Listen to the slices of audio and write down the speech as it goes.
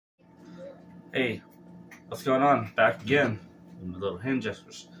Hey, what's going on? Back again with my little hand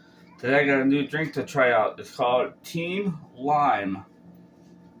gestures. Today I got a new drink to try out. It's called Teem Lime.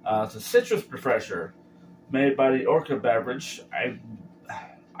 It's a citrus refresher made by the Orca beverage.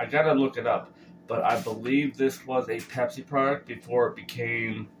 I gotta look it up, but I believe this was a Pepsi product before it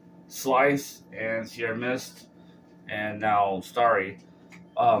became Slice and Sierra Mist and now Starry.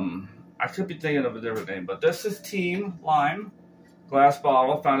 I could be thinking of a different name, but this is Teem Lime. Glass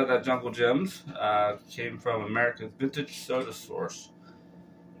bottle, found it at Jungle Gyms. Came from America's Vintage Soda Source.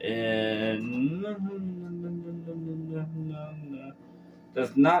 And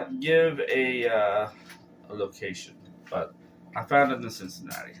does not give a location, but I found it in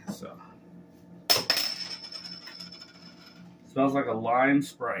Cincinnati. So smells like a lime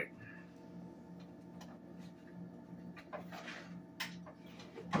Sprite.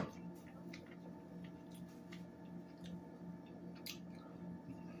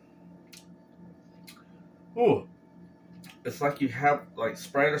 Ooh, it's like you have like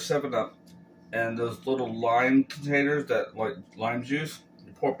Sprite or 7-Up and those little lime containers that like lime juice.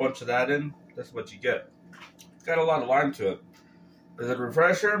 You pour a bunch of that in, that's what you get. It's got a lot of lime to it. Is it a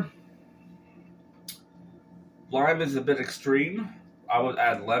refresher? Lime is a bit extreme. I would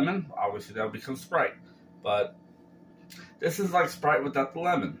add lemon. Obviously that would become Sprite. But this is like Sprite without the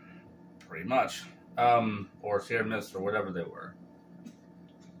lemon. Pretty much. Or Sierra Mist or whatever they were.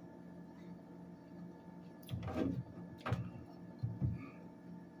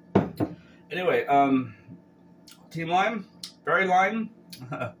 Anyway, Teem Lime, very lime.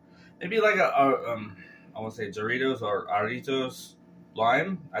 Maybe like I want to say Doritos or Aritos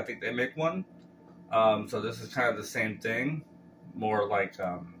lime. I think they make one. So this is kind of the same thing, more like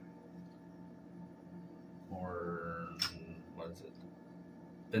more what is it?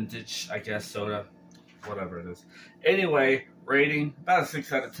 Vintage, I guess, soda, whatever it is. Anyway, rating about a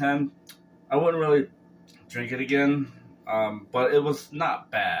 6 out of 10. I wouldn't really drink it again. But it was not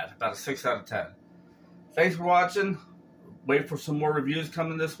bad. About a 6 out of 10. Thanks for watching. Wait for some more reviews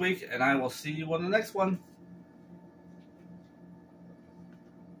coming this week, and I will see you on the next one.